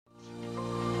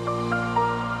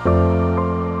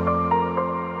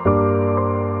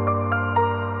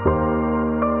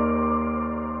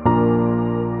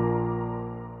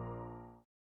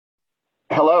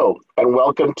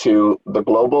welcome to the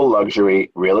Global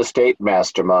Luxury Real Estate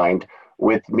Mastermind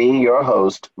with me, your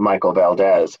host, Michael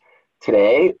Valdez.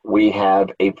 Today, we have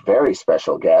a very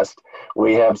special guest.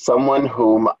 We have someone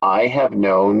whom I have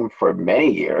known for many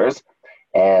years,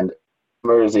 and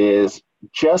Summers is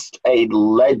just a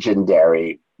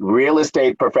legendary real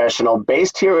estate professional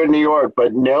based here in New York,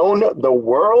 but known the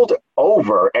world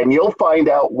over. And you'll find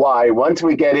out why once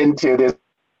we get into this.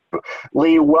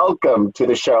 Lee, welcome to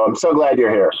the show. I'm so glad you're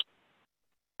here.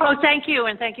 Oh, thank you,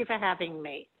 and thank you for having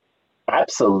me.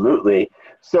 Absolutely.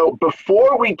 So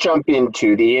before we jump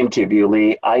into the interview,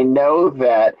 Lee, I know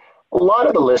that a lot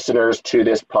of the listeners to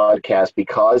this podcast,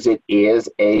 because it is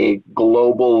a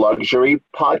global luxury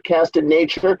podcast in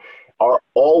nature, are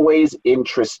always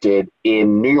interested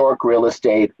in New York real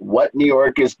estate, what New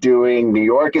York is doing. New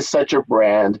York is such a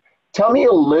brand. Tell me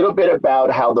a little bit about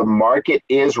how the market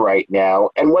is right now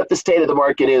and what the state of the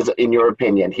market is, in your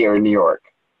opinion, here in New York.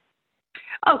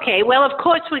 Okay, well, of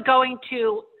course, we're going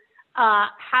to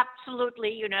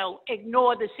absolutely,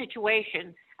 ignore the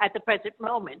situation at the present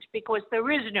moment because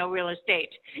there is no real estate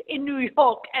in New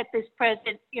York at this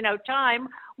present, time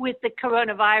with the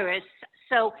coronavirus.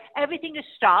 So everything is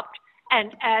stopped.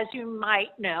 And as you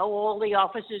might know, all the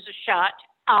offices are shut.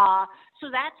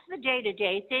 So that's the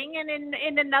day-to-day thing. And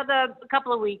in another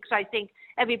couple of weeks, I think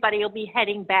everybody will be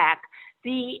heading back.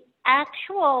 The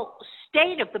actual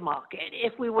state of the market,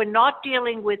 if we were not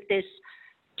dealing with this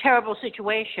terrible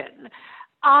situation,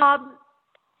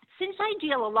 since I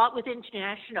deal a lot with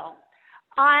international,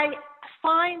 I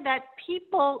find that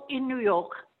people in New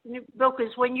York,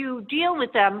 brokers, when you deal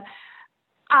with them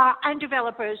and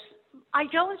developers, I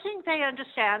don't think they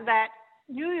understand that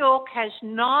New York has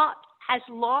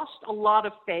lost a lot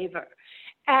of favor.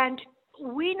 And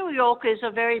we New Yorkers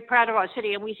are very proud of our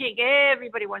city, and we think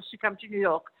everybody wants to come to New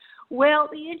York. Well,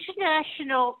 the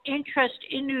international interest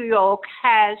in New York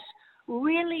has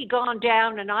really gone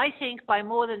down, and I think by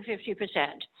more than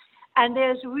 50%. And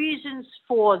there's reasons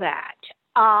for that.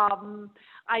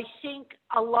 I think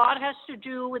a lot has to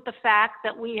do with the fact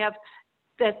that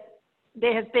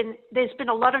there's been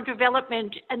a lot of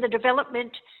development, and the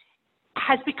development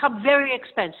has become very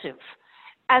expensive.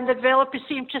 And the developers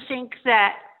seem to think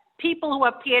that people who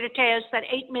are pied-à-terres, that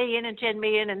 $8 million and $10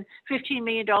 million and $15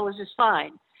 million is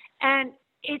fine. And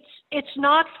it's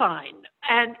not fine.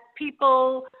 And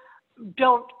people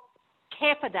don't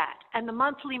care for that. And the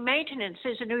monthly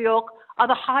maintenances in New York are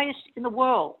the highest in the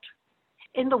world.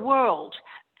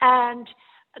 And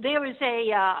there is a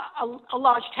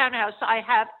large townhouse I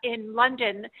have in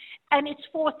London, and it's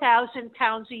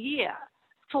 £4,000 a year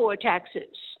for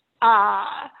taxes.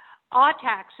 Our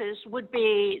taxes would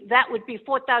be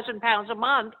 £4,000 a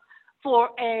month for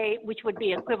which would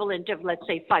be equivalent of, let's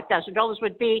say, $5,000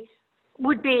 would be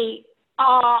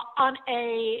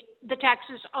the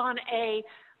taxes on a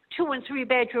 2 and 3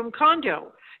 bedroom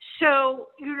condo. So,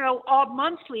 our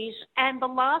monthlies, and the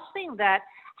last thing that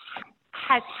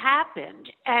has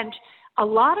happened, and a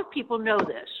lot of people know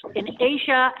this in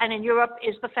Asia and in Europe,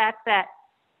 is the fact that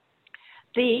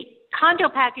the condo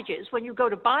packages, when you go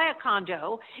to buy a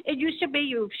condo, it used to be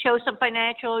you show some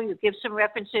financial, you give some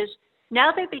references.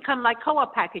 Now they become like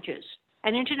co-op packages,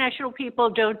 and international people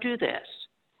don't do this.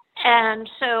 And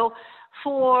so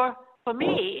for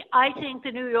me, I think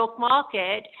the New York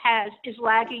market is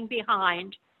lagging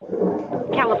behind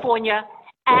California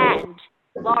and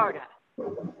Florida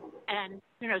and,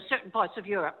 certain parts of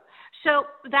Europe. So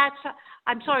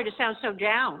I'm sorry to sound so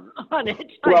down on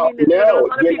it. Well, a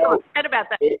lot of people upset about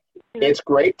that. It's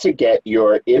great to get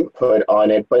your input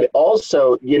on it, but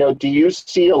also, do you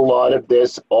see a lot of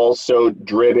this also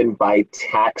driven by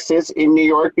taxes in New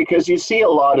York? Because you see a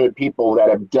lot of people that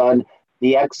have done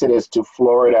the exodus to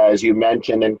Florida, as you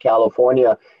mentioned, in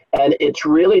California, and it's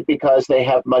really because they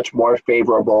have much more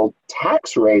favorable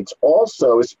tax rates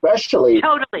also, especially.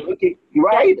 Totally.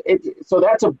 Right? So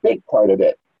that's a big part of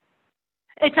it.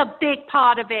 It's a big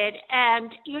part of it.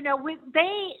 And,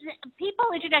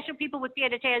 international people with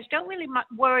pied-à-terres don't really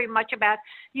worry much about,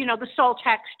 the SALT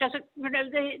tax doesn't,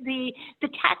 the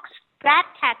tax, that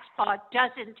tax part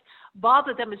doesn't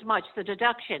bother them as much, the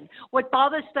deduction. What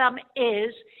bothers them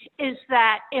is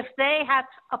that if they have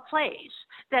a place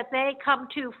that they come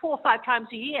to 4 or 5 times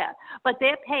a year, but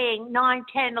they're paying 9,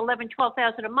 10, 11,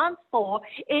 12,000 a month for,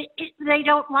 they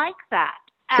don't like that.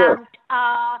 Sure.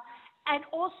 And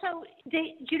also,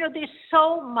 there's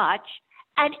so much,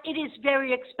 and it is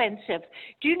very expensive.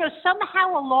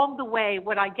 Somehow along the way,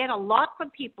 what I get a lot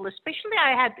from people, especially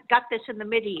I got this in the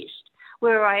Mideast,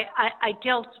 where I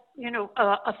dealt,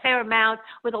 a fair amount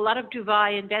with a lot of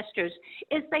Dubai investors,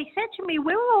 is they said to me,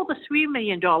 where are all the $3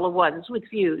 million ones with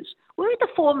views? Where are the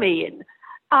 $4 million?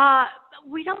 Uh,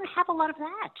 we don't have a lot of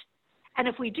that. And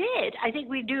if we did, I think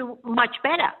we'd do much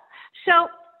better. So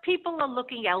people are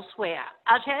looking elsewhere.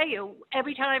 I'll tell you,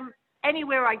 every time,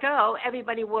 anywhere I go,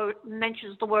 everybody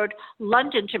mentions the word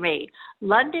London to me.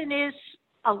 London is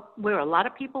where a lot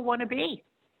of people want to be.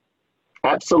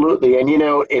 Absolutely. And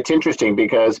it's interesting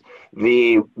because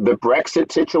the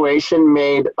Brexit situation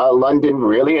made London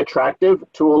really attractive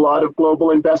to a lot of global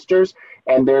investors.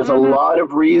 And there's a lot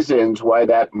of reasons why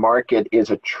that market is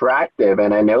attractive.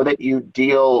 And I know that you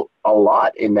deal a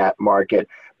lot in that market.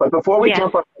 But before we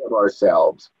jump ahead of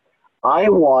ourselves, I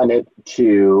wanted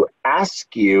to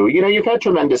ask you, you've had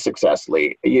tremendous success,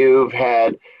 Lee. You've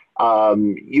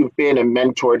been a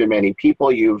mentor to many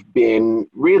people. You've been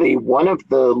really one of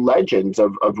the legends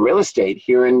of real estate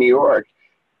here in New York.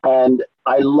 And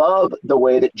I love the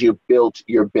way that you built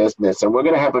your business. And we're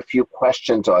going to have a few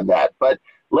questions on that. But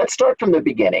let's start from the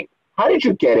beginning. How did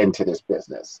you get into this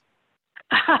business?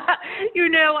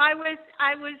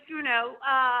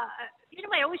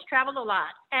 I always traveled a lot,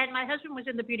 and my husband was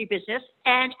in the beauty business,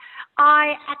 and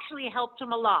I actually helped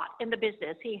him a lot in the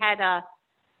business. He had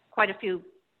quite a few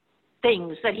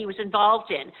things that he was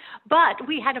involved in. But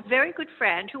we had a very good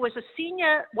friend who was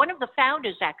one of the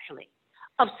founders, actually,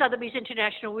 of Sotheby's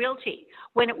International Realty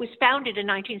when it was founded in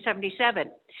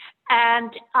 1977.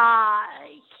 And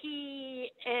he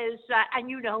is, and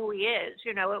you know who he is,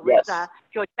 it was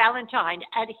George Ballantyne.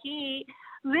 And he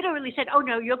literally said, oh,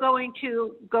 no, you're going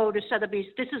to go to Sotheby's.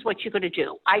 This is what you're going to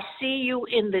do. I see you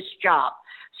in this job.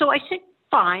 So I said,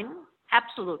 fine.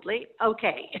 Absolutely.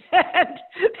 Okay. And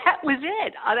that was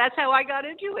it. That's how I got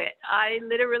into it. I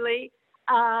literally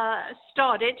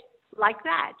started like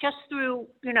that, just through,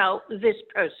 this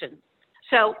person.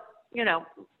 So,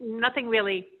 nothing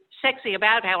really sexy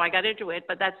about how I got into it,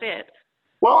 but that's it.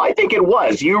 Well, I think it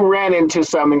was. You ran into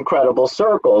some incredible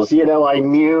circles. I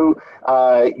knew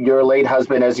your late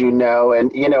husband, as you know,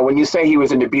 and, when you say he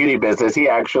was in the beauty business, he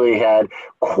actually had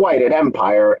quite an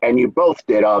empire, and you both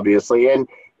did, obviously. And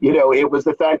it was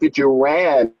the fact that you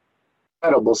ran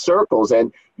incredible circles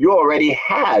and you already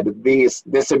had this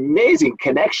amazing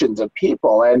connections of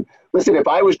people. And listen, if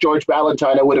I was George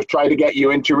Ballantyne, I would have tried to get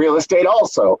you into real estate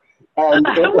also. And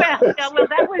that was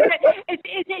it.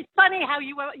 It's funny how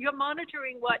you're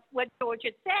monitoring what George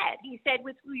had said. He said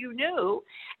with who you knew,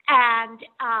 and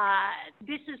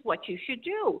this is what you should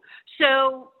do.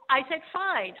 So I said,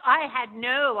 fine. I had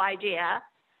no idea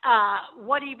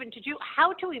what even to do,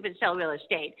 how to even sell real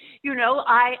estate.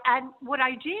 And what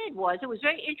I did was, it was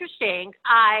very interesting.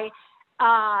 I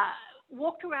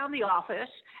walked around the office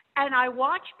and I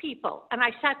watched people, and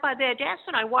I sat by their desks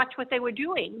and I watched what they were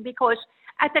doing, because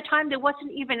at the time there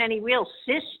wasn't even any real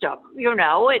system.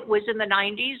 It was in the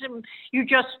 90s, and you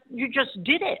just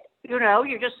did it. You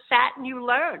just sat and you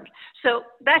learned. So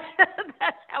that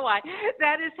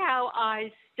is how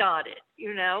I started.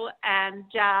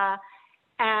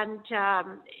 And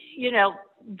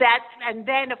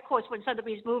then, of course, when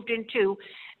Sotheby's moved into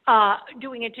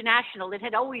doing international, it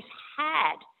had always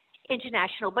had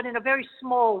international, but in a very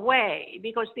small way,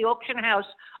 because the auction house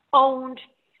owned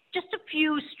just a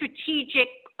few strategic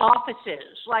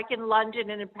offices, like in London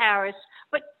and in Paris,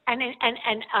 and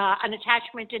an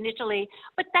attachment in Italy.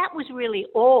 But that was really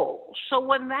all. So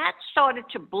when that started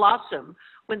to blossom,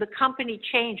 when the company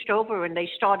changed over and they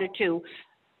started to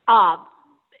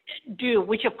do,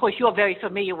 which of course you're very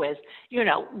familiar with,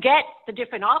 get the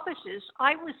different offices,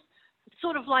 I was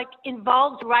sort of like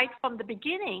involved right from the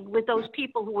beginning with those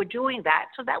people who were doing that.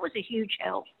 So that was a huge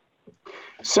help.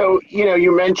 So,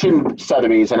 you mentioned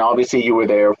Sotheby's, and obviously you were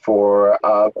there for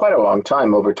quite a long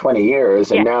time, over 20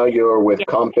 years, and now you're with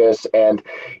Compass, and,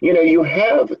 you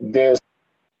have this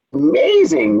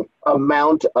amazing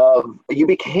amount you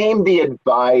became the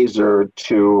advisor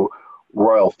to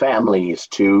royal families,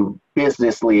 to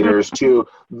business leaders, to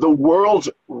the world's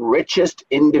richest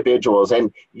individuals,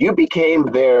 and you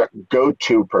became their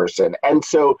go-to person. And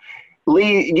so,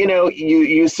 Lee,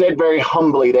 you said very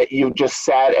humbly that you just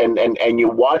sat and you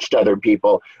watched other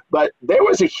people, but there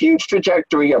was a huge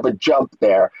trajectory of a jump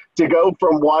there to go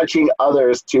from watching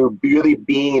others to really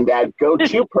being that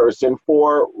go-to person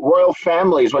for royal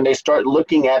families when they start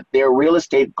looking at their real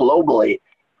estate globally.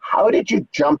 How did you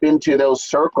jump into those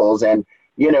circles and,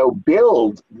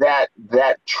 build that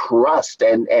trust,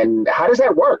 and how does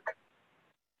that work?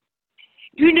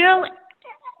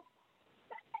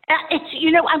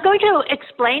 I'm going to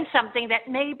explain something that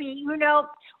maybe,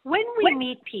 when we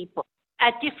meet people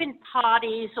at different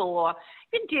parties or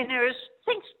in dinners,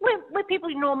 things where people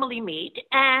normally meet,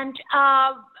 and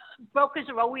brokers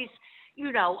are always,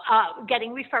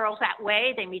 getting referrals that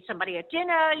way. They meet somebody at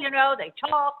dinner, they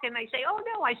talk and they say, oh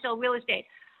no, I sell real estate.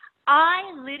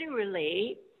 I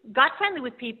literally got friendly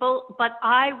with people, but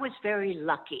I was very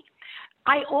lucky.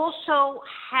 I also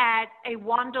had a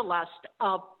wanderlust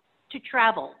to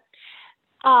travel.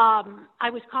 I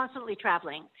was constantly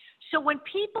traveling. So when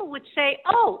people would say,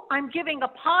 oh, I'm giving a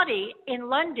party in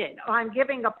London, or I'm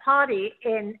giving a party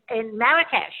in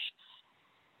Marrakesh,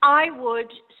 I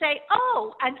would say,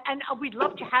 oh, and we'd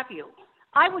love to have you.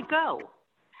 I would go.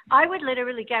 I would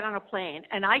literally get on a plane.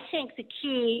 And I think the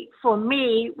key for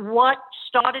me, what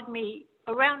started me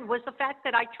around, was the fact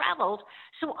that I traveled.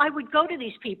 So I would go to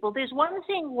these people. There's one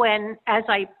thing when, as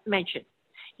I mentioned,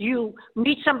 you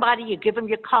meet somebody, you give them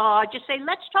your card, just say,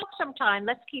 let's talk sometime,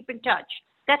 let's keep in touch.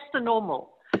 That's the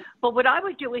normal. But what I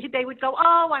would do is they would go,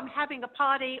 oh, I'm having a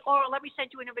party, or let me send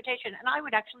you an invitation. And I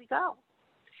would actually go.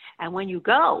 And when you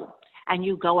go and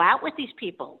you go out with these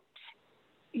people,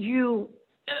 you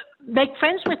make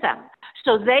friends with them.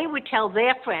 So they would tell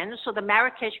their friends. So the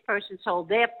Marrakesh person told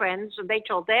their friends, and they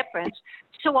told their friends.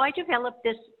 So I developed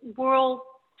this world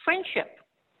friendship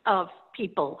of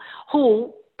people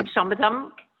who, some of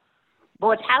them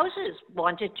bought houses,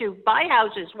 wanted to buy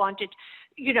houses, wanted,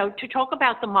 to talk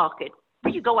about the market.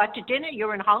 When you go out to dinner,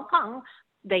 you're in Hong Kong,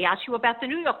 they ask you about the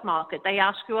New York market. They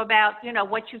ask you about,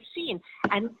 what you've seen.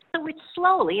 And so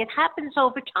it happens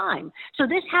over time. So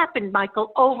this happened,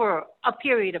 Michael, over a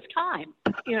period of time,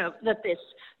 that this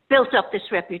built up this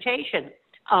reputation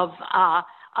of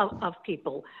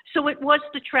people. So it was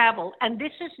the travel. And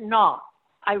this is not,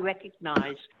 I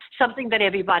recognize, something that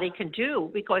everybody can do,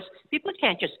 because people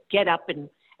can't just get up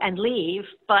and leave.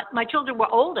 But my children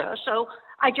were older, so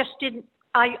I just didn't.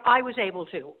 I was able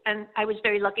to, and I was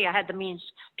very lucky I had the means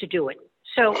to do it.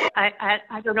 So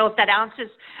I don't know if that answers.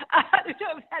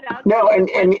 No, and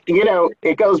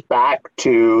it goes back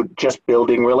to just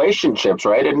building relationships,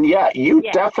 right? And you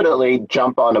definitely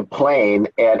jump on a plane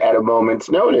at a moment's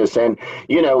notice. And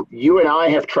you and I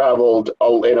have traveled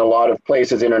in a lot of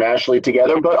places internationally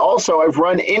together, but also I've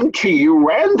run into you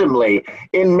randomly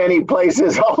in many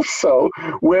places also,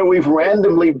 where we've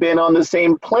randomly been on the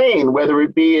same plane, whether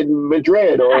it be in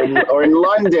Madrid or in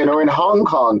London or in Hong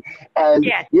Kong, and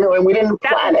and we didn't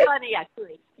plan it. That was funny,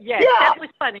 actually. Yes, that was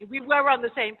funny. We were on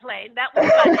the same plane. That was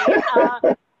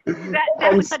funny.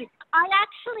 That was funny. I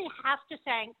actually have to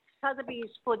thank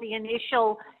Sotheby's for the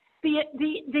initial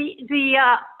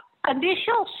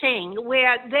thing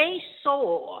where they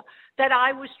saw that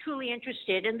I was truly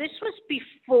interested, and this was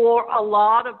before a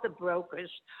lot of the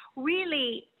brokers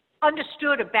really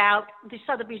understood about the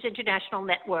Sotheby's International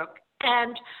Network.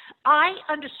 And I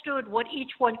understood what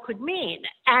each one could mean.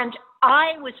 And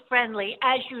I was friendly,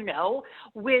 as you know,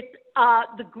 with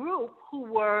the group who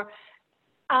were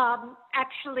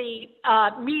actually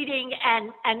meeting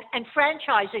and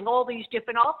franchising all these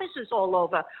different offices all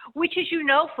over, which, as you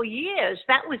know, for years,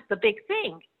 that was the big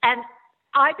thing. And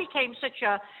I became so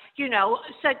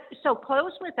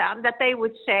close with them that they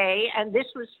would say, and this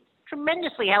was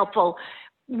tremendously helpful,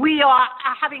 we are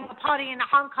having a party in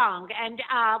Hong Kong, and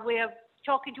we're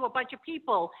talking to a bunch of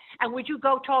people, and would you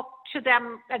go talk to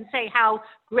them and say how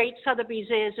great Sotheby's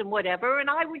is and whatever? And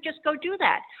I would just go do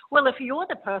that. Well, if you're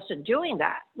the person doing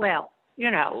that, well,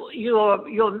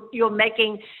 you're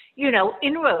making,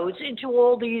 inroads into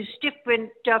all these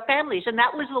different families. And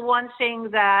that was the one thing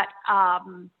that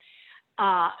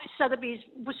Sotheby's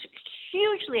was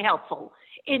hugely helpful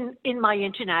in my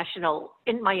international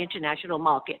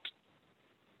market.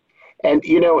 And,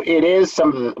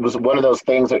 it was one of those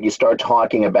things that you start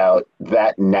talking about,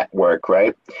 that network,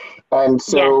 right? And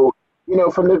so,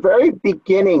 from the very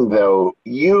beginning, though,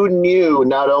 you knew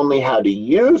not only how to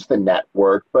use the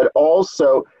network, but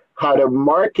also how to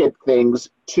market things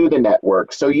to the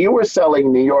network. So you were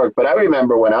selling New York, but I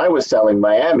remember when I was selling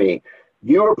Miami,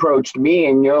 you approached me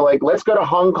and you're like, let's go to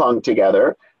Hong Kong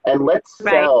together and let's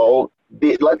sell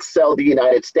the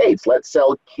United States. Let's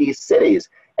sell key cities.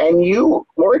 And you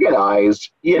organized,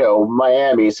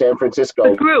 Miami, San Francisco.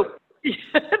 The group.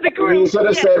 The group. You sort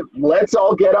of said, let's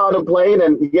all get on a plane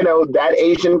and, that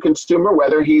Asian consumer,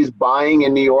 whether he's buying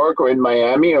in New York or in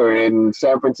Miami or in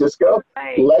San Francisco,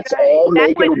 let's all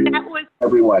make it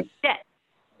everyone.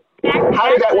 How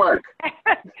did that work?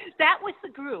 That was the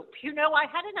group. I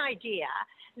had an idea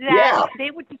that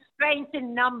they would be strength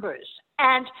in numbers.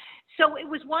 And so it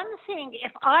was one thing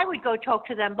if I would go talk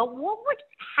to them, but what would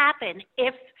happen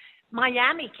if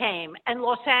Miami came and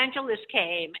Los Angeles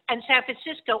came and San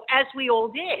Francisco, as we all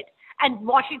did, and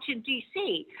Washington,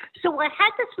 D.C. So I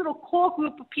had this little core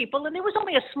group of people, and there was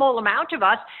only a small amount of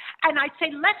us, and I'd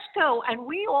say, let's go. And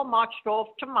we all marched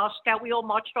off to Moscow. We all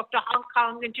marched off to Hong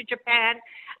Kong and to Japan.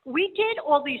 We did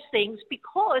all these things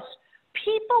because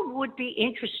people would be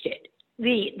interested.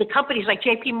 the companies like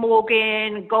J.P.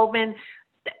 Morgan, Goldman,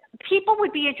 people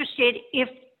would be interested if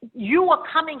you are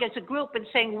coming as a group and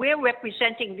saying we're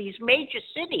representing these major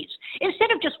cities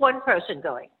instead of just one person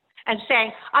going and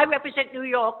saying I represent New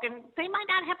York, and they might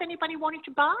not have anybody wanting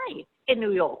to buy in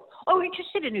New York or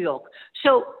interested in New York.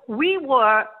 So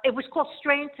it was called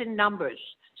Strength in Numbers,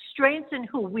 strength in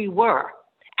who we were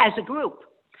as a group.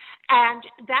 And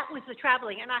that was the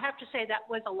traveling. And I have to say that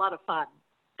was a lot of fun.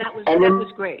 That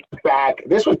was great.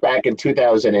 This was back in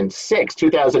 2006,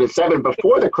 2007,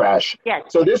 before the crash. Yes.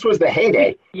 So this was the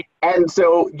heyday. Yes. And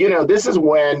so, this is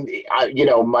when,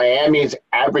 Miami's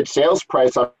average sales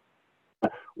price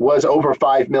was over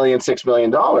 $5 million, $6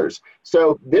 million.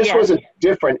 So this was a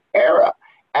different era.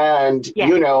 And,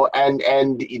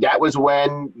 and that was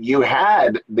when you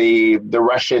had the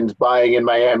Russians buying in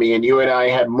Miami, and you and I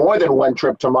had more than one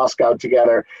trip to Moscow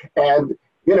together. And,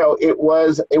 it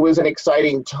was an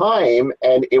exciting time,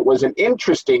 and it was an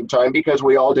interesting time because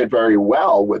we all did very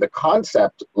well with a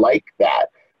concept like that.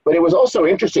 But it was also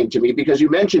interesting to me because you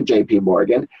mentioned JP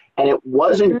Morgan, and it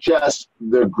wasn't just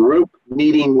the group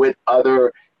meeting with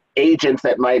other agents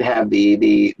that might have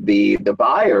the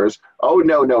buyers. Oh,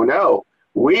 no.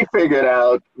 We figured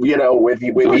out, with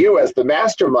you as the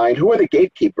mastermind, who are the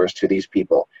gatekeepers to these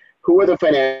people? Who are the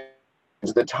financial,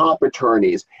 the top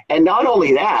attorneys? And not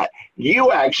only that,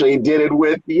 you actually did it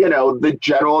with, the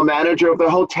general manager of the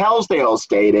hotels they all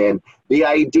stayed in. The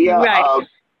idea of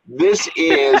this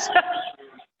is,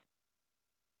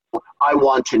 I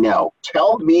want to know.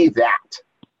 Tell me that.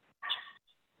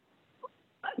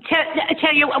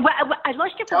 Tell you, I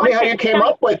lost your. Tell me how you came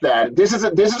up with that. This is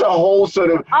a whole sort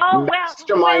of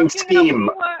mastermind scheme.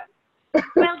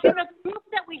 Well, the group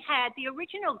that we had, the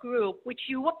original group, which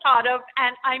you were part of,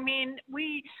 and I mean,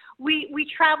 we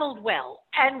traveled well,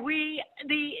 and we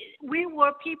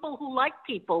were people who liked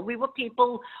people. We were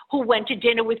people who went to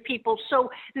dinner with people.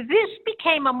 So this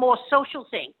became a more social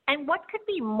thing. And what could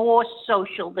be more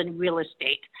social than real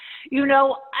estate? There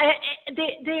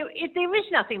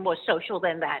is nothing more social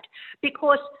than that,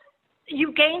 because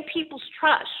you gain people's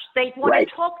trust. They want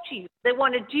to talk to you. They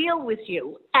want to deal with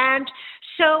you. And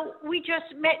so we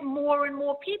just met more and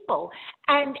more people.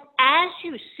 And as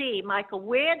you see, Michael,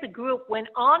 where the group went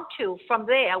on to from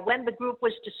there, when the group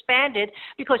was disbanded,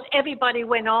 because everybody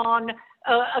went on,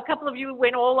 a couple of you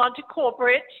went all on to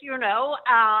corporate, and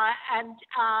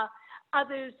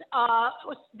others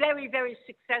was very, very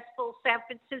successful. San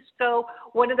Francisco,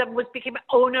 one of them became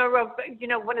owner of,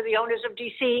 one of the owners of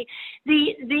DC.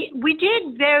 We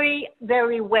did very,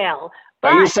 very well.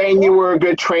 Are you saying you were a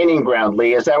good training ground,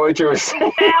 Lee? Is that what you were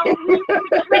saying? Well,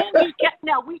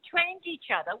 we trained each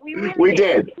other. We really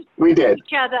did. We did.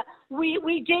 Each other.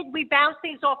 We did. We bounced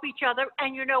things off each other,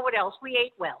 and you know what else? We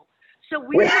ate well. So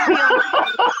we would be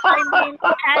on,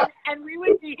 and we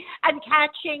would be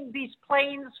catching these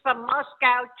planes from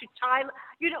Moscow to Thailand.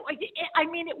 It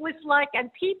was like, and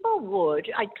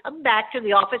I'd come back to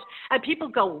the office and people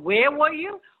go, where were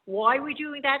you? Why are we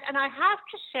doing that? And I have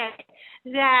to say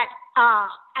that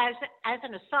as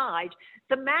an aside,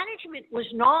 the management was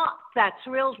not that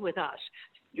thrilled with us.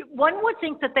 One would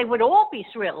think that they would all be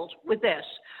thrilled with this,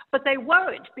 but they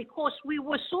weren't, because we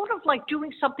were sort of like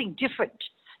doing something different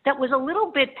that was a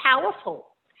little bit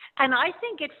powerful. And I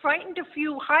think it frightened a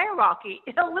little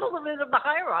bit of the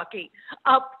hierarchy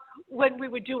up when we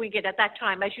were doing it at that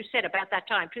time, as you said, about that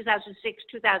time, 2006,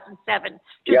 2007,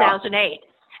 2008.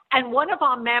 And one of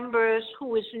our members,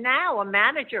 who is now a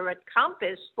manager at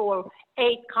Compass for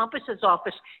Compass's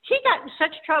office, he got in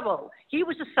such trouble. He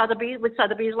was a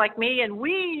Sotheby's like me, and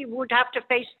we would have to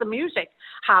face the music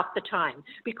half the time,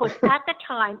 because at the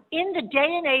time, in the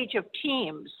day and age of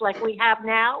teams like we have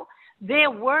now,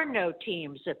 there were no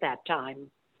teams at that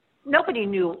time. Nobody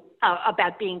knew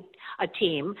about being a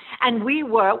team, and we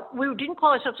didn't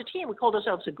call ourselves a team. We called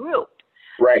ourselves a group.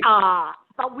 Right.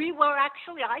 But we were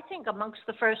actually, I think, amongst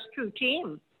the first true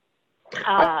team.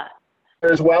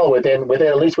 As well, within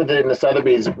at least within the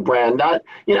Sotheby's brand, not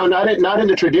in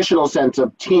the traditional sense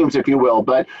of teams, if you will,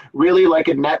 but really like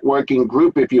a networking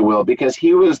group, if you will, because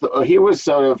he was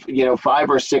sort of 5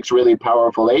 or 6 really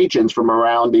powerful agents from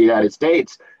around the United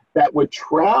States that would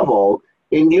travel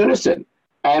in unison,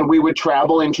 and we would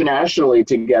travel internationally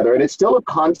together, and it's still a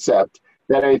concept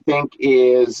that I think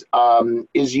is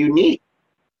unique.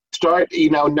 Start,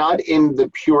 not in the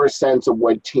pure sense of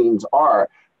what teams are,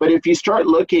 but if you start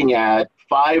looking at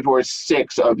 5 or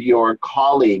 6 of your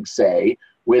colleagues, say,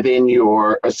 within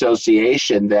your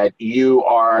association, that you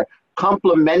are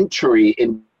complementary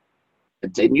in,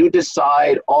 and you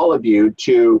decide, all of you,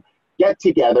 to get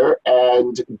together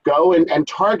and go and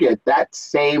target that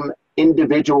same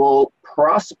individual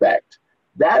prospect,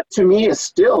 that to me is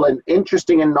still an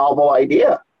interesting and novel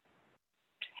idea.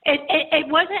 It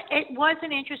was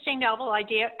an interesting novel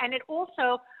idea, and it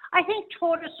also, I think,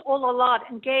 taught us all a lot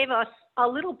and gave us a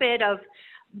little bit of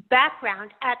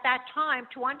background at that time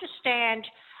to understand,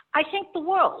 I think, the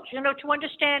world, to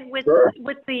understand with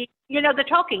the, the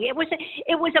talking. It was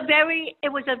a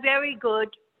very good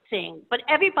thing. But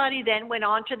everybody then went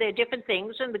on to their different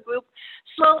things, and the group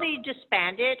slowly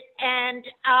disbanded. And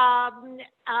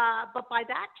but by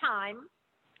that time,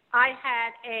 I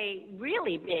had a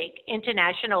really big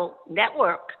international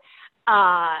network.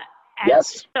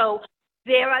 Yes. So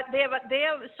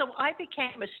so I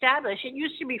became established. It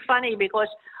used to be funny because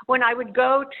when I would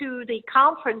go to the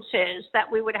conferences that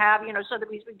we would have,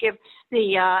 Sotheby's would give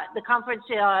the conference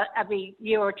every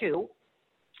year or two.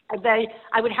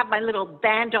 I would have my little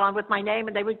band on with my name,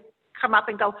 and they would come up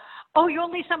and go, "Oh, you're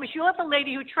Leigh Summers. You're the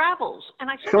lady who travels." And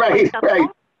I said, right.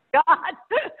 "Oh, God."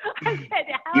 I said,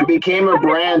 you became a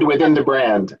brand within the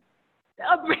brand.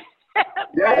 A brand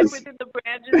yes. within the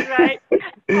brand is right.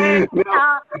 And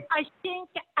I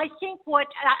think what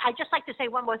I just like to say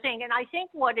one more thing, and I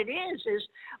think what it is,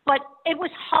 but it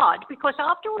was hard because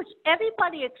afterwards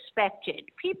everybody expected,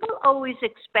 people always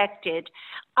expected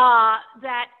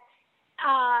that.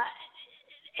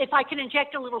 If I can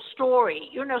inject a little story,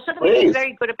 Sotheby's is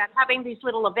very good about having these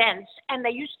little events, and they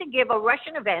used to give a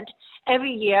Russian event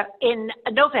every year in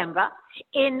November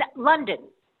in London,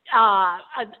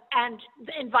 and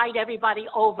invite everybody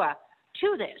over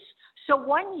to this. So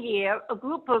one year, a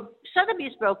group of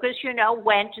Sotheby's brokers,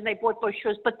 went and they bought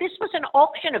brochures, but this was an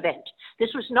auction event.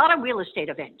 This was not a real estate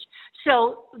event.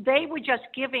 So they were just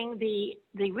giving the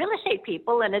real estate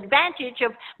people an advantage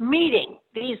of meeting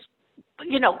these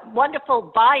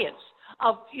wonderful buyers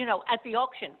of, at the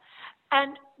auction.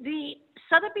 And the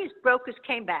Sotheby's brokers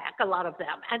came back, a lot of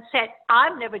them, and said,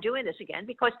 "I'm never doing this again,"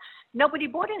 because nobody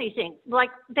bought anything.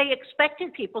 Like, they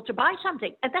expected people to buy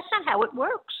something, and that's not how it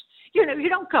works. You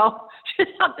don't go to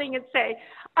something and say,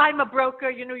 "I'm a broker,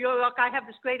 I have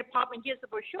this great apartment, here's the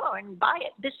brochure," and buy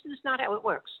it. This is not how it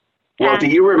works. Well, do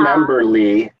you remember,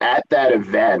 Leigh, at that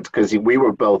event, because we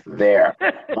were both there,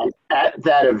 at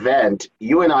that event,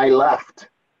 you and I left.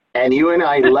 And you and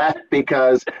I left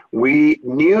because we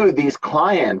knew these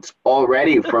clients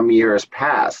already from years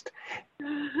past.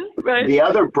 Right. The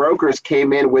other brokers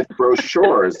came in with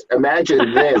brochures.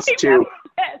 Imagine this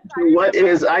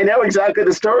I know exactly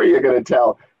the story you're going to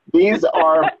tell. These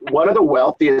are one of the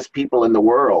wealthiest people in the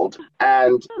world.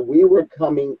 And we were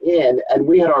coming in, and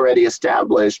we had already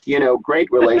established, great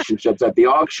relationships at the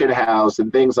auction house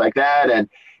and things like that. And,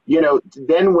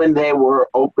 then when they were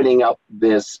opening up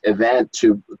this event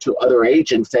to other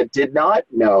agents that did not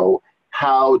know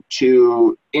how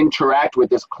to interact with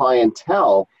this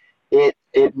clientele, it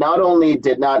not only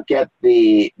did not get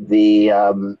the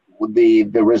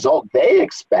result they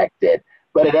expected,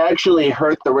 but it actually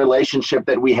hurt the relationship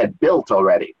that we had built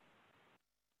already.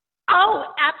 Oh,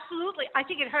 absolutely. I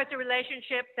think it hurt the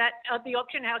relationship that the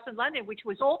auction house in London, which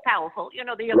was all powerful.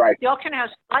 The auction house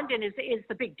in London is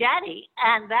the big daddy,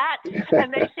 and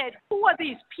they said, "Who are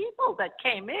these people that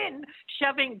came in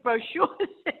shoving brochures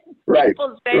in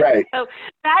people's faces?" Right. So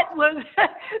that was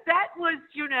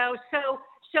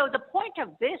So the point of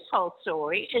this whole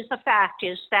story is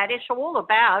that it's all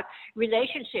about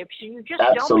relationships. You just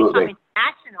don't become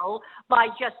international by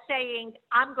just saying,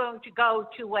 "I'm going to go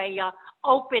to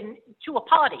a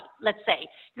party," let's say.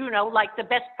 Like the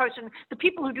best person, the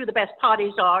people who do the best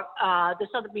parties are the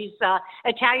Sotheby's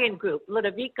Italian group,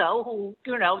 Ludovico, who,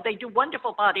 they do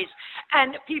wonderful parties.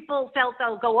 And people felt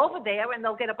they'll go over there and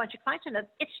they'll get a bunch of clients. And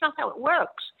it's not how it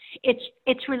works.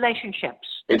 It's relationships.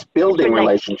 It's building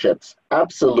relationships.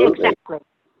 Absolutely. Exactly.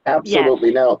 Absolutely.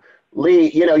 Yes. Now,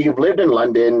 Leigh, you've lived in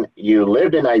London, you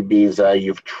lived in Ibiza,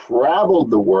 you've traveled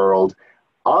the world.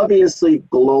 Obviously,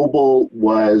 global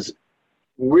was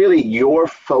really your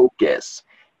focus.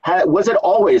 Was it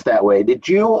always that way? Did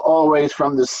you always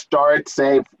from the start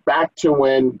say, back to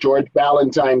when George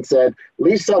Ballantyne said,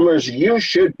 "Leigh Summers, you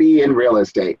should be in real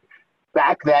estate"?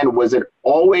 Back then, was it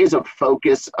always a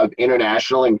focus of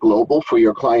international and global for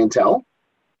your clientele?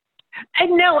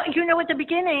 No, at the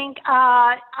beginning,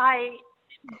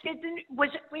 it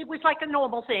was like a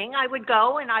normal thing. I would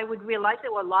go and I would realize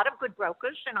there were a lot of good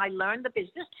brokers, and I learned the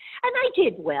business, and I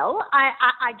did well.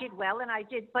 I did well, and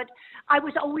but I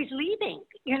was always leaving.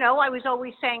 I was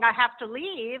always saying I have to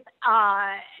leave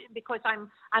because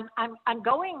I'm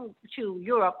going to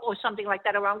Europe or something like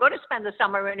that, or I'm going to spend the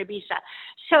summer in Ibiza.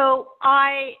 So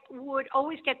I would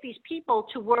always get these people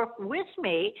to work with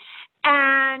me,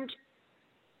 and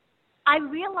I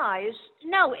realized,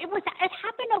 no, it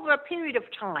happened over a period of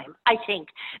time, I think,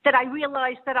 that I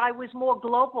realized that I was more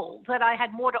global, that I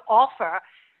had more to offer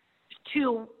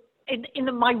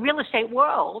in my real estate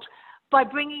world by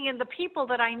bringing in the people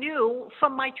that I knew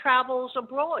from my travels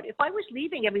abroad. If I was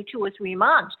leaving every 2 or 3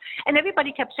 months, and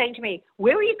everybody kept saying to me,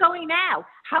 where are you going now?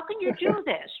 How can you do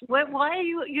this? Why are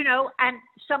you, and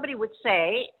somebody would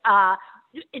say,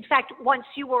 in fact, once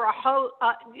you were a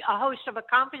host of a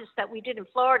conference that we did in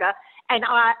Florida,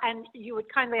 and you would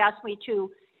kindly ask me to,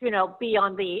 be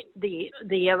on the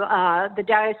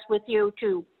dais with you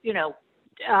to,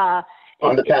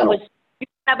 on the panel.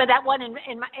 Remember that one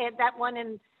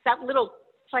in that little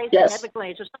place Yes. in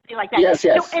Everglades or something like that. Yes.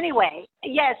 So anyway,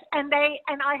 yes, and I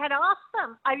had asked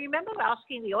them. I remember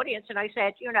asking the audience, and I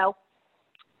said,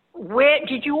 where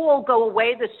did you all go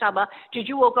away this summer? Did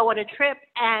you all go on a trip?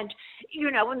 And,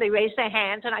 and they raised their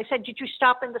hands. And I said, did you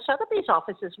stop in the Sotheby's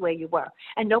offices where you were?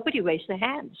 And nobody raised their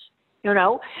hands,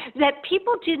 that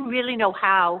people didn't really know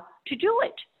how to do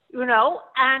it,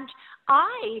 and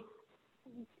I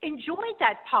enjoyed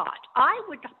that part. I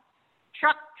would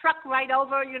truck right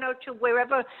over, to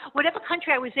whatever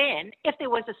country I was in, if there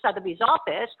was a Sotheby's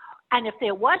office. And if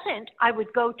there wasn't, I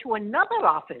would go to another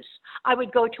office. I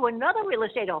would go to another real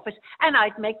estate office, and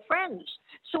I'd make friends.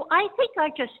 So I think I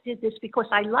just did this because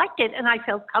I liked it and I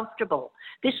felt comfortable.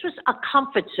 This was a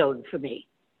comfort zone for me.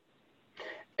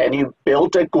 And you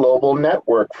built a global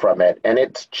network from it. And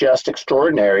it's just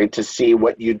extraordinary to see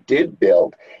what you did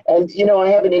build. And, I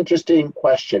have an interesting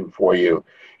question for you.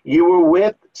 You were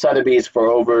with Sotheby's for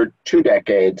over 2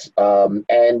 decades,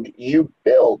 and you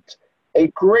built a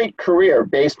great career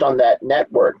based on that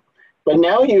network. But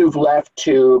now you've left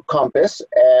to Compass,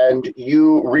 and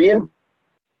you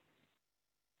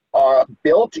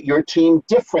built your team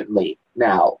differently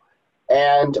now.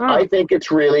 And I think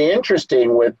it's really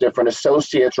interesting with different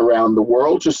associates around the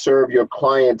world to serve your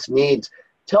clients' needs.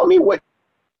 Tell me what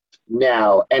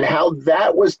now and how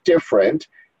that was different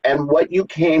and what you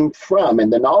came from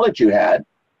and the knowledge you had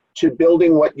to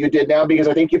building what you did now, because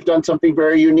I think you've done something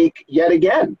very unique yet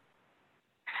again.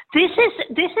 This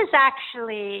is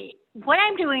actually what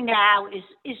I'm doing now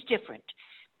is different.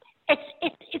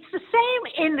 It's the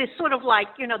same in this sort of like,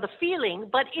 the feeling,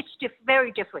 but it's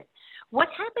very different. What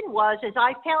happened was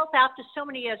I felt after so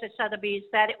many years at Sotheby's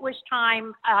that it was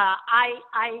time.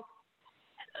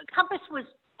 Compass was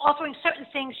offering certain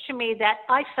things to me that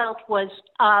I felt was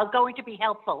going to be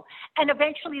helpful, and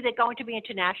eventually they're going to be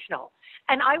international.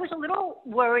 And I was a little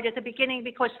worried at the beginning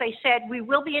because they said, we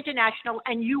will be international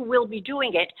and you will be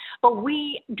doing it, but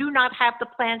we do not have the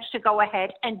plans to go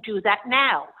ahead and do that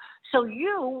now. So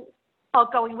you are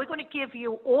going, we're going to give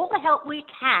you all the help we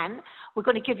can. We're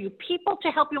going to give you people to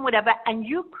help you in whatever, and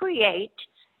you create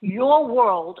your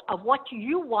world of what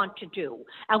you want to do.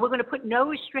 And we're going to put no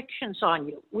restrictions on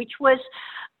you, which was,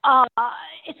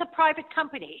 it's a private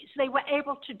company. So they were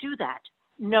able to do that.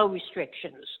 No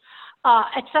restrictions.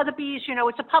 At Sotheby's,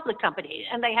 it's a public company,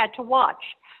 and they had to watch.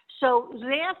 So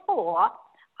therefore,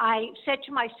 I said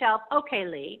to myself, okay,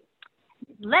 Lee,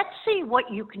 let's see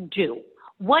what you can do.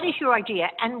 What is your idea?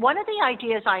 And one of the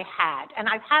ideas I had, and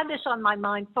I've had this on my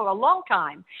mind for a long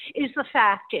time, is the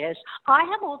fact is I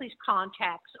have all these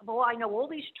contacts. Well, I know all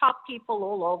these top people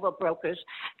all over, brokers,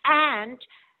 and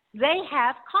they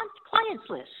have clients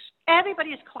lists. Everybody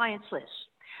has clients lists.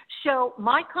 So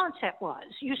my concept was,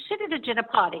 you sit at a dinner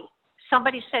party,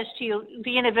 somebody says to you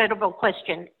the inevitable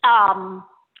question,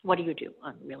 what do you do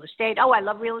on real estate? Oh, I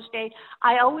love real estate.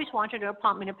 I always wanted an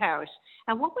apartment in Paris.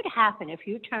 And what would happen if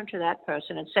you turn to that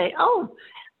person and say, oh,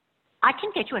 I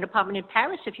can get you an apartment in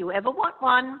Paris if you ever want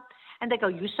one? And they go,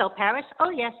 you sell Paris?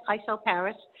 Oh, yes, I sell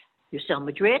Paris. You sell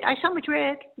Madrid? I sell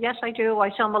Madrid. Yes, I do.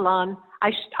 I sell Milan.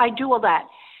 I do all that.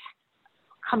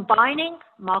 Combining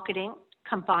marketing,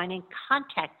 combining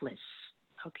contact lists,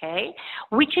 okay?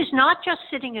 Which is not just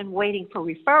sitting and waiting for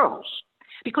referrals.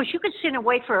 Because you could sit and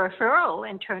wait for a referral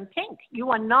and turn pink. You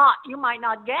might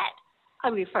not get a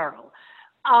referral.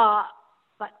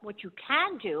 But what you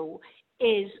can do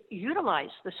is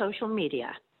utilize the social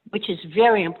media, which is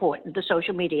very important, the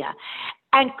social media,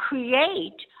 and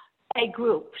create a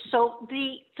group. So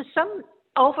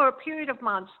over a period of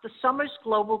months, the Summers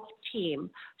Global team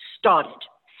started.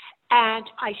 And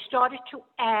I started to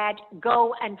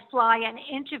go and fly and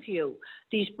interview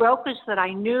these brokers that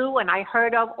I knew and I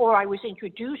heard of or I was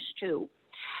introduced to.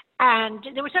 And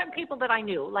there were certain people that I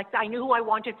knew, like I knew who I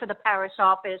wanted for the Paris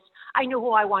office. I knew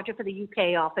who I wanted for the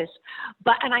UK office,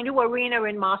 and I knew Arena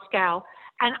in Moscow.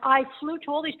 And I flew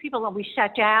to all these people and we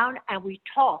sat down and we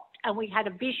talked and we had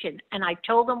a vision, and I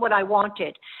told them what I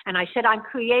wanted. And I said, I'm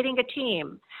creating a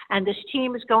team, and this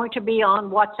team is going to be on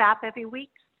WhatsApp every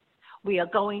week. We are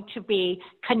going to be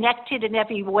connected in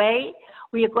every way.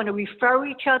 We are going to refer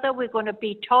each other. We're going to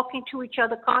be talking to each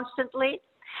other constantly.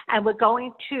 And we're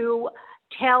going to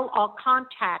tell our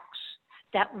contacts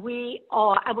that we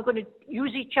are, and we're going to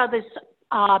use each other's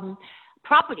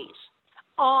properties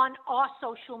on our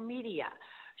social media.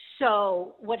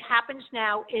 So what happens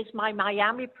now is my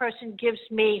Miami person gives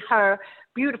me her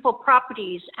beautiful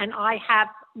properties, and I have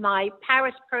my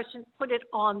Paris person put it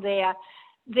on their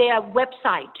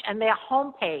website and their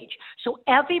homepage. So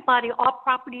everybody, our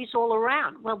properties all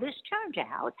around. Well, this turned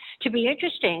out to be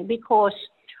interesting because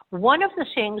one of the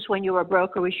things when you're a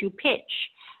broker is you pitch,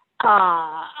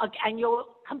 and you're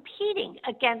competing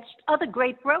against other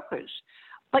great brokers.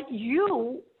 But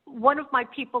one of my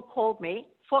people called me,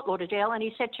 Fort Lauderdale, and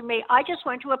he said to me, I just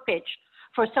went to a pitch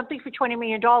for something for $20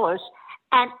 million,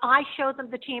 and I showed them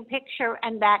the team picture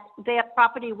and that their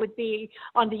property would be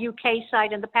on the UK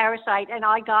side and the Paris side, and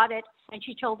I got it, and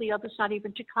she told the others not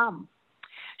even to come.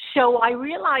 So I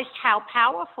realized how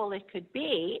powerful it could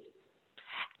be,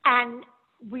 and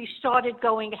we started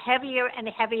going heavier and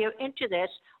heavier into this.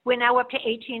 We're now up to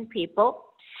 18 people.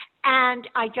 And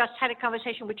I just had a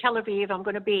conversation with Tel Aviv. I'm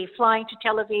going to be flying to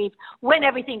Tel Aviv when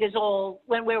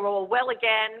when we're all well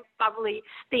again, probably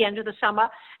the end of the summer,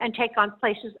 and take on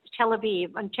places, Tel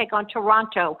Aviv, and take on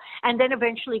Toronto, and then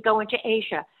eventually go into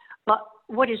Asia. But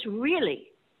what is really,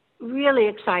 really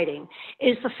exciting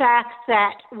is the fact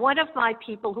that one of my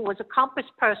people who was a Compass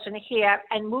person here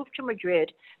and moved to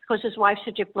Madrid because his wife's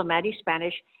a diplomat, he's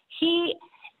Spanish, he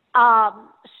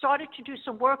started to do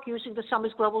some work using the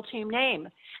Summers Global Team name.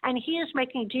 And he is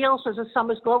making deals as a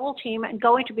Summers Global Team and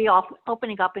going to be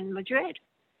opening up in Madrid.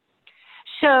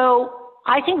 So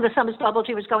I think the Summers Global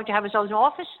Team is going to have his own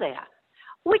office there,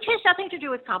 which has nothing to do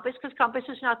with Compass because Compass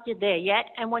is not there yet.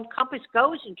 And when Compass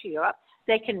goes into Europe,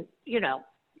 they can,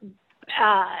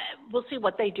 we'll see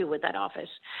what they do with that office.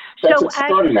 That's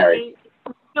extraordinary.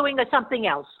 I'm doing something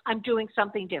else. I'm doing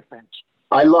something different.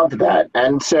 I love that.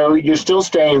 And so you're still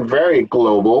staying very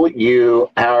global. You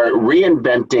are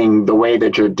reinventing the way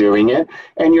that you're doing it,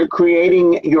 and you're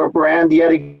creating your brand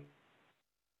yet again.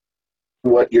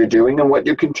 What you're doing and what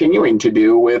you're continuing to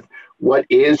do with what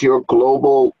is your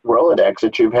global Rolodex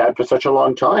that you've had for such a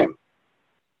long time.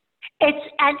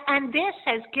 And this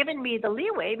has given me the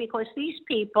leeway because these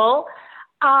people,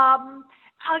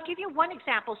 I'll give you one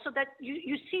example so that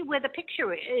you see where the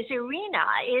picture is. Irina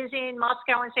is in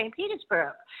Moscow and St.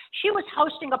 Petersburg. She was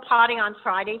hosting a party on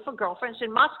Friday for girlfriends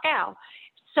in Moscow.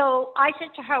 So I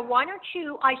said to her, why don't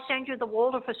I send you the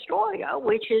Waldorf Astoria,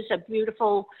 which is a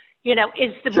beautiful,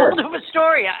 is the Sure. Waldorf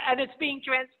Astoria, and it's being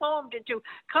transformed into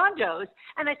condos.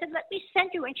 And I said, let me send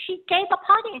you. And she gave a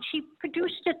party, and she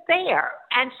produced it there.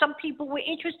 And some people were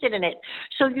interested in it.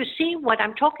 So you see what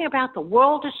I'm talking about. The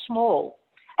world is small.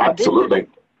 Absolutely.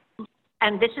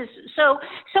 And this is so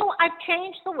I've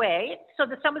changed the way. So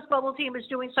the Summers Global Team is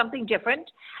doing something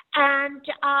different, and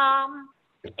I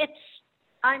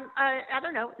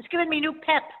don't know. It's given me new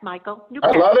pep, Michael. New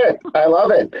pep. I love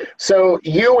it. So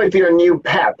you with your new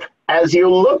pep, as you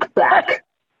look back,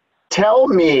 tell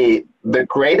me the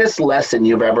greatest lesson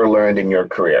you've ever learned in your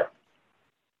career.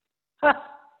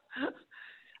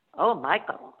 Oh,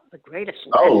 Michael, the greatest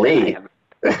lesson. Oh, Lee.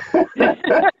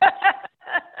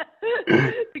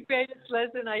 The greatest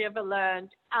lesson I ever learned.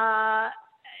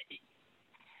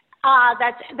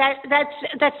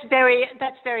 That's very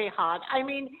hard. I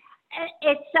mean,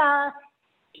 it's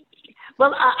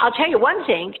well, I'll tell you one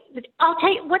thing. I'll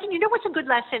tell you what. You know what's a good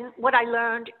lesson? What I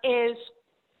learned is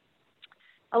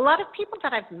a lot of people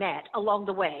that I've met along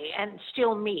the way and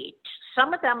still meet.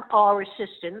 Some of them are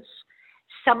assistants.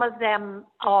 Some of them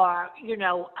are,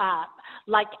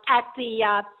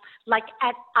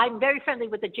 I'm very friendly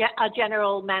with a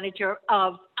general manager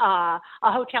of a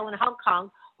hotel in Hong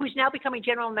Kong, who's now becoming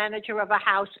general manager of a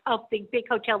house of the big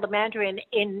hotel, the Mandarin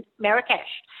in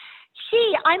Marrakesh.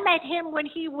 I met him when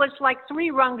he was like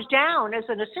 3 rungs down as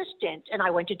an assistant, and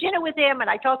I went to dinner with him and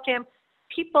I talked to him.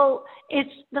 The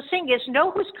thing is,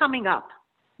 know who's coming up.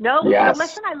 No, yes. The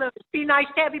lesson I learned is be nice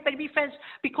to everybody, be friends,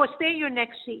 because they're your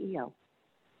next CEO.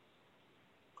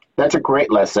 That's a great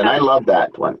lesson. I love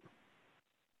that one.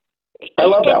 I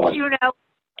love that one. When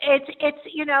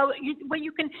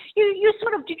you can, you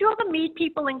sort of, did you ever meet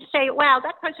people and say, wow,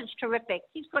 that person's terrific.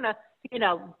 He's going to,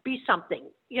 be something,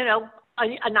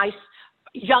 a nice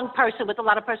young person with a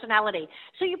lot of personality.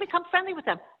 So you become friendly with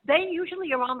them. They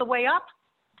usually are on the way up.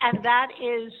 And that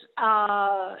is, so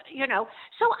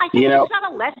I think it's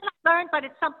not a lesson I learned, but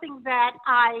it's something that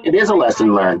it is a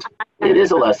lesson learned. It is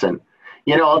a lesson.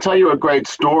 I'll tell you a great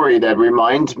story that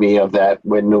reminds me of that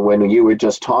when you were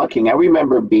just talking. I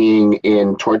remember being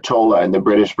in Tortola in the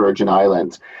British Virgin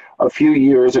Islands a few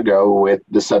years ago with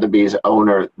the Sotheby's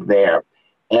owner there.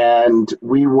 And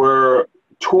we were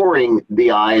touring the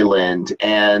island,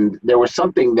 and there was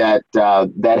something that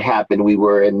happened. We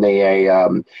were in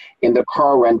the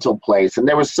car rental place, and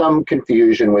there was some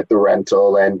confusion with the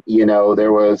rental, and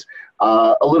there was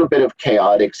a little bit of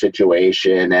chaotic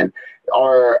situation, and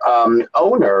our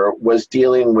owner was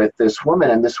dealing with this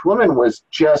woman, and this woman was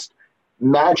just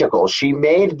magical. She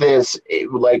made this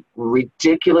like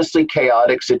ridiculously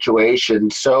chaotic situation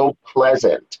so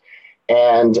pleasant.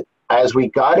 And as we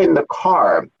got in the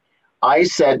car, I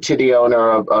said to the owner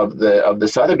of the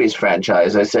Sotheby's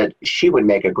franchise, I said, she would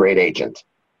make a great agent.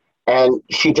 And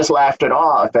she just laughed it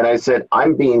off. And I said,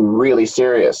 I'm being really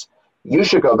serious. You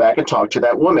should go back and talk to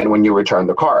that woman when you return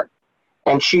the car.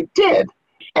 And she did.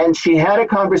 And she had a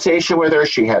conversation with her.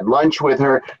 She had lunch with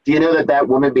her. Do you know that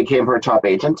woman became her top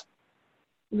agent?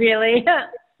 Really?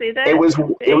 See that? It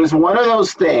was one of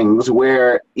those things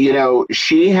where,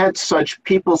 she had such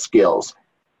people skills.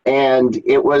 And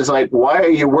it was like, why are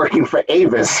you working for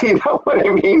Avis? You know what I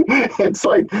mean? It's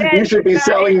like, you should be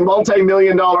selling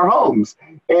multi-million-dollar homes.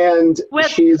 And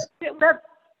that's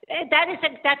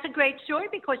a great story,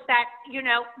 because that,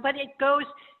 but it goes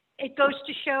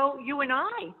to show you and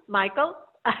I, Michael.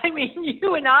 I mean,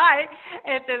 you and I,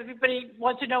 if everybody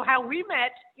wants to know how we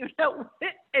met,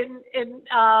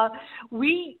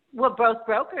 we were both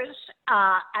brokers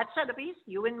at Sotheby's,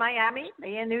 you in Miami,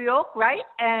 me in New York, right?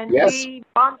 And yes. We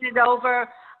bonded over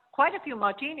quite a few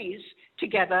martinis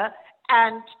together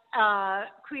and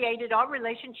created our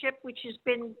relationship, which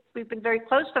we've been very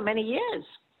close for many years.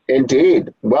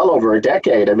 Indeed. Well over a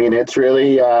decade. I mean, it's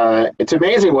really, it's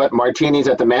amazing what martinis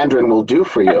at the Mandarin will do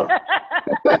for you.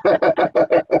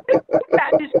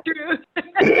 That is true.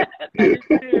 That is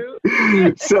true.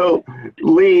 So,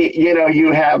 Lee,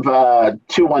 you have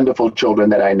two wonderful children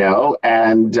that I know,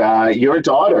 and your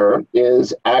daughter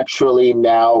is actually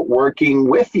now working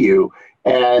with you,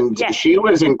 and yes. She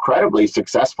was incredibly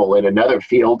successful in another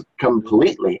field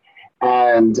completely.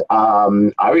 And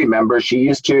I remember she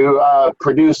used to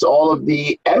produce all of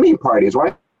the Emmy parties,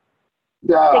 right?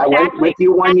 Exactly. I went with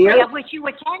you one year. Of which you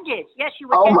attended. Yes, you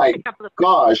attended. Oh my a couple of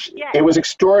gosh, yes. It was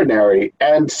extraordinary.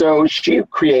 And so she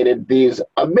created these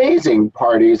amazing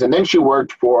parties, and then she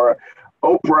worked for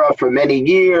Oprah for many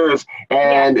years,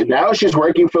 and yes. Now she's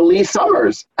working for Lee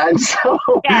Summers. And so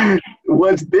yes.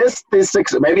 Was this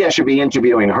maybe I should be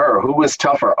interviewing her. Who was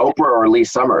tougher, Oprah or Lee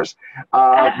Summers?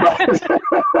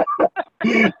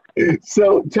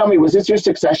 So tell me, was this your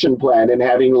succession plan in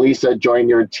having Lisa join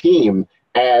your team?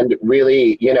 And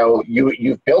really,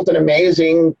 you've built an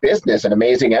amazing business, an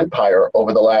amazing empire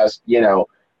over the last,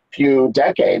 few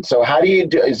decades. So how do you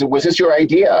was this your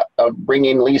idea of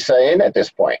bringing Lisa in at this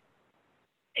point?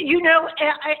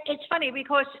 It's funny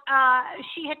because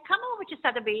she had come over to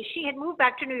Sotheby's. She had moved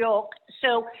back to New York.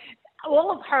 So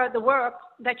all of the work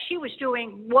that she was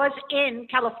doing was in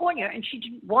California, and she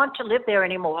didn't want to live there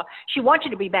anymore. She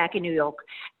wanted to be back in New York.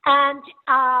 And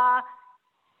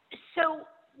so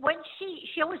when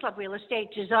she always loved real estate,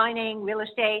 designing real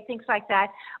estate, things like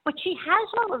that. But she has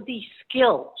all of these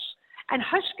skills, and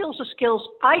her skills are skills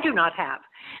I do not have.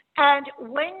 And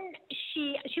when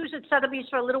she was at Sotheby's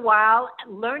for a little while,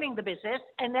 learning the business,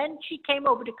 and then she came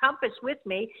over to Compass with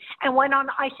me and went on.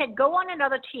 I said, go on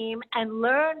another team and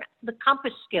learn the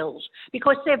Compass skills,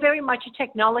 because they're very much a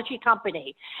technology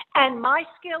company. And my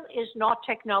skill is not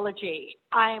technology.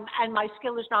 And my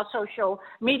skill is not social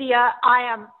media.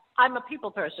 I'm a people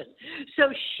person.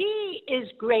 So she is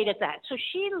great at that. So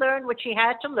she learned what she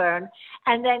had to learn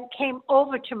and then came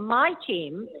over to my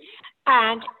team,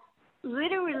 and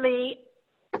literally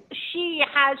she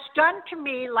has done to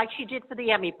me like she did for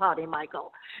the Emmy party,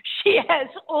 Michael. She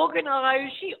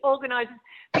organizes,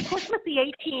 because with the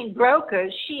 18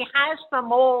 brokers, she has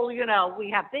them all,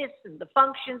 we have this and the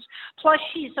functions. Plus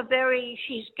she's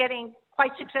getting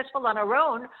quite successful on her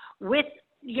own with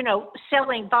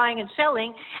selling, buying and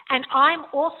selling. And I'm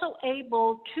also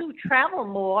able to travel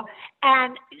more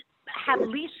and have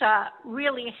Lisa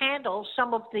really handle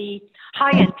some of the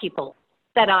high-end people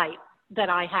that I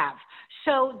have.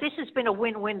 So this has been a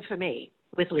win-win for me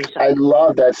with Lisa. I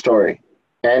love that story.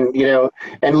 And,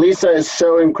 and Lisa is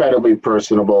so incredibly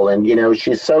personable, and,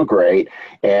 she's so great.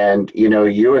 And,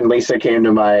 you and Lisa came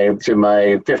to my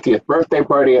 50th birthday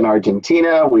party in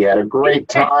Argentina. We had a great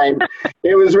time.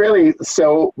 It was really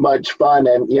so much fun.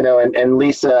 And, and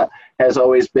Lisa has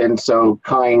always been so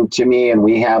kind to me, and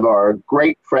we have our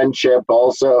great friendship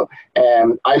also.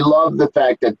 And I love the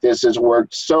fact that this has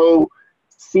worked so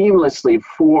seamlessly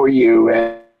for you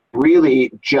and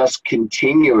really just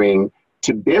continuing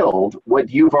to build what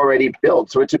you've already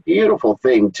built. So it's a beautiful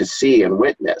thing to see and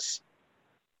witness.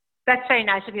 That's very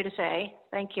nice of you to say.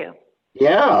 Thank you.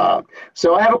 Yeah.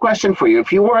 So I have a question for you.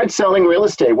 If you weren't selling real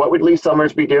estate, what would Leigh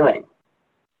Summers be doing?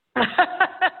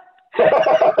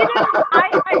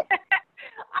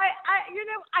 You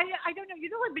know, I don't know. You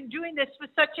know, I've been doing this for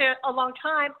such a long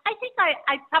time. I think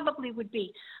I probably would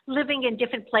be living in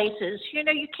different places. You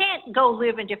know, you can't go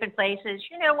live in different places.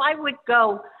 You know, I would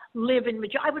go live in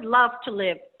Madrid. I would love to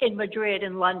live in Madrid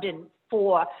and London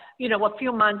for, you know, a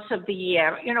few months of the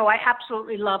year. You know, I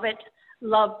absolutely love it.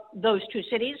 Love those two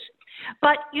cities.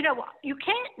 But, you know, you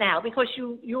can't now because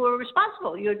you are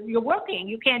responsible. You're working.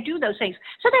 You can't do those things.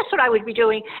 So that's what I would be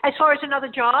doing. As far as another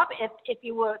job, if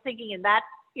you were thinking in that,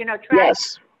 you know, track,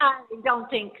 Yes. I don't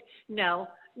think, no,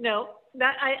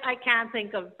 that I can't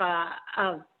think of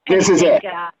This is it.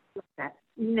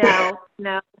 No.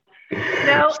 So,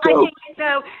 I think,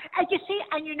 no. And you see,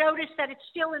 and you notice that it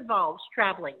still involves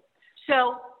traveling.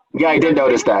 So yeah, I did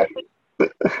notice that.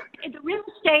 The real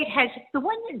estate has the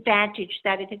one advantage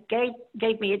that it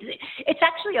gave me. It's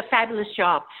actually a fabulous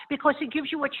job because it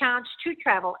gives you a chance to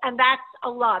travel, and that's a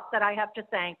lot that I have to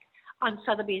thank on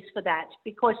Sotheby's for that,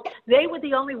 because they were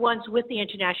the only ones with the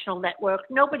international network.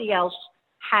 Nobody else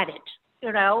had it.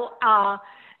 You know,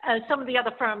 some of the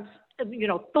other firms, you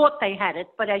know, thought they had it,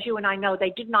 but as you and I know,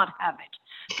 they did not have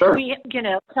it. Sure. We, you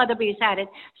know, Sotheby's had it.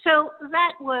 So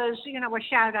that was, you know, a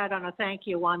shout out and a thank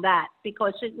you on that,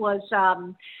 because it was,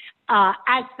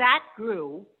 as that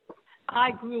grew,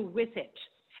 I grew with it.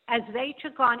 As they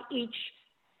took on each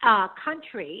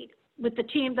country with the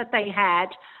team that they had,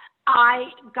 I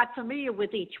got familiar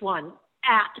with each one.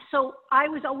 So I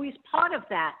was always part of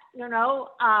that, you know,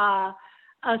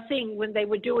 thing when they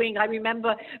were doing. I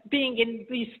remember being in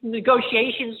these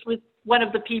negotiations with one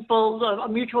of the people, a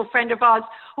mutual friend of ours,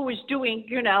 who was doing,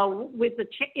 you know, with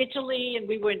Italy, and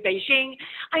we were in Beijing.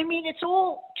 I mean, it's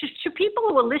all to people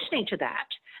who are listening to that.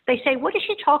 They say, what is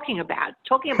she talking about?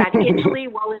 Talking about Italy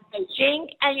while in Beijing,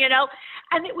 and, you know,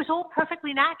 and it was all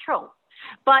perfectly natural.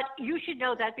 But you should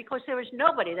know that because there is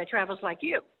nobody that travels like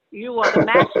you. You are the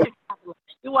master traveler.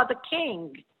 You are the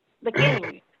king. The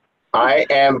king. I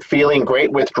am feeling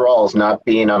great withdrawals not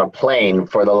being on a plane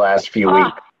for the last few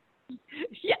weeks.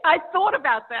 Yeah, I thought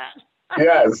about that.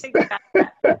 Yes.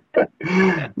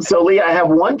 So, Leigh, I have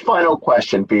one final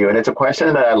question for you, and it's a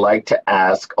question that I like to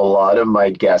ask a lot of my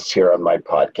guests here on my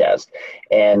podcast.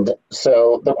 And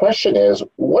so the question is,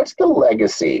 what's the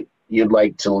legacy you'd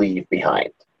like to leave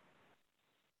behind?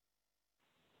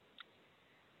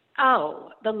 Oh,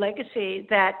 the legacy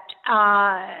that,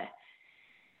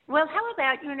 well, how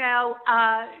about, you know,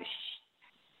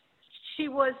 she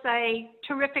was a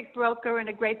terrific broker and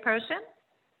a great person.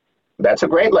 That's a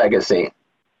great legacy.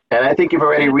 And I think you've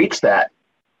already reached that.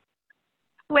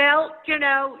 Well, you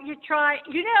know, you try,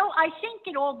 you know, I think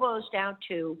it all boils down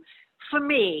to, for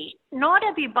me, not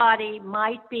everybody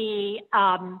might be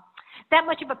that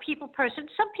much of a people person.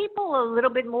 Some people are a little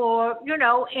bit more, you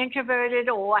know, introverted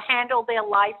or handle their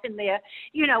life in their,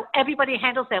 you know, everybody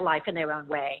handles their life in their own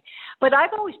way. But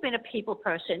I've always been a people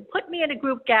person. Put me in a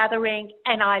group gathering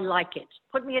and I like it.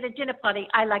 Put me at a dinner party,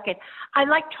 I like it. I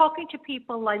like talking to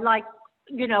people. I like,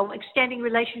 you know, extending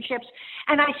relationships.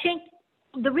 And I think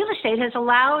the real estate has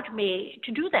allowed me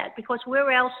to do that, because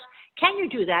where else can you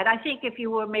do that? I think if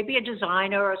you were maybe a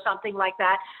designer or something like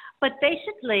that, but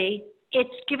basically it's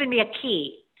given me a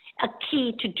key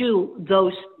to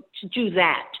do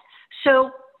that.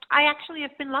 So I actually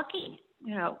have been lucky,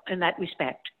 you know, in that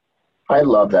respect. I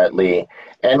love that, Leigh.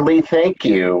 And Leigh, thank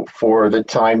you for the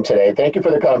time today. Thank you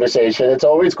for the conversation. It's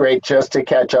always great just to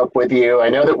catch up with you. I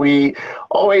know that we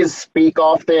always speak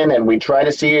often and we try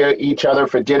to see each other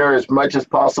for dinner as much as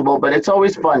possible, but it's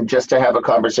always fun just to have a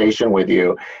conversation with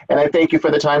you. And I thank you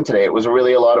for the time today. It was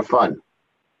really a lot of fun.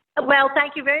 Well,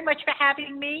 thank you very much for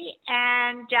having me,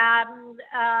 and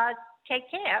take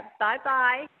care.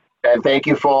 Bye-bye. And thank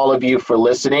you for all of you for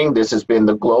listening. This has been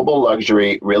the Global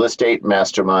Luxury Real Estate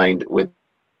Mastermind with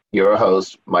your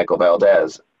host, Michael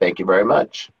Valdez. Thank you very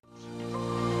much.